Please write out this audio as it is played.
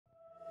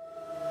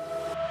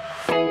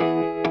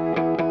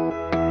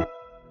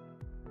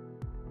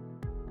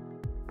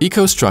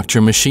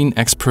EcoStruxure Machine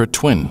Expert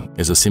Twin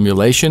is a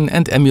simulation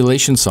and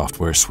emulation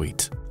software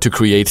suite to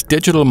create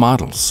digital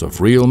models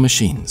of real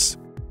machines.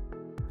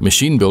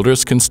 Machine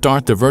builders can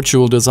start the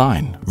virtual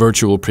design,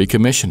 virtual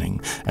pre-commissioning,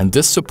 and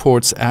this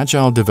supports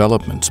agile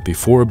development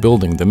before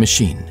building the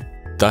machine,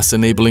 thus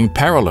enabling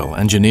parallel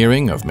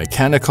engineering of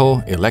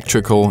mechanical,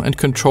 electrical, and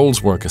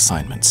controls work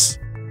assignments.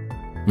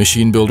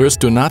 Machine builders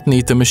do not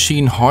need the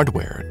machine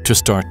hardware to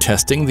start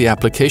testing the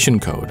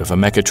application code of a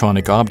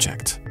mechatronic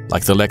object,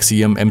 like the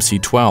Lexium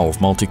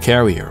MC12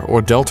 multi-carrier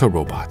or Delta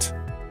robot.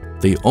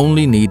 They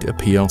only need a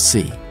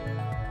PLC.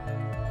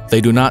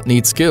 They do not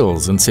need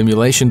skills in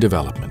simulation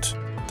development.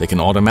 They can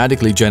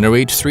automatically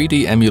generate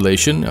 3D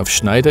emulation of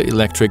Schneider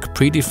Electric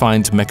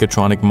predefined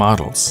mechatronic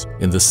models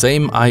in the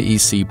same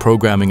IEC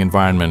programming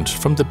environment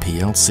from the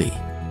PLC.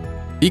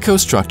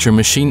 EcoStruxure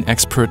Machine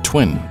Expert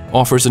Twin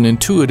offers an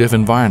intuitive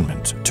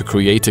environment to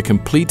create a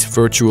complete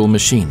virtual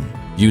machine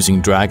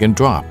using drag and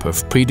drop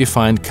of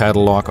predefined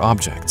catalog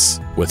objects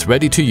with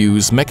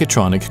ready-to-use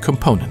mechatronic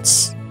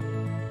components.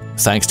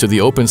 Thanks to the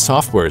open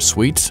software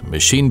suite,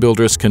 machine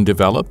builders can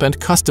develop and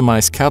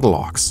customize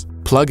catalogs,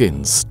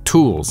 plugins,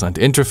 tools, and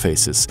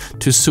interfaces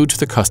to suit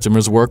the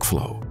customer's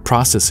workflow,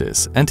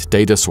 processes, and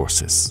data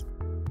sources,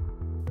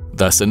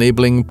 thus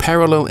enabling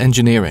parallel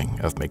engineering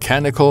of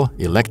mechanical,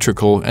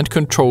 electrical, and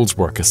controls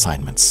work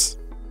assignments.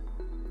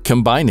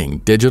 Combining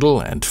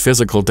digital and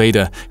physical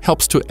data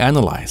helps to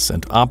analyze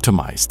and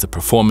optimize the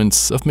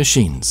performance of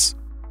machines.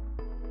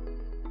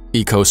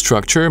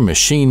 EcoStruxure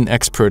Machine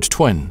Expert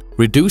Twin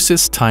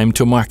reduces time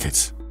to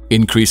market,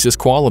 increases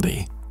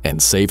quality,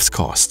 and saves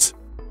costs.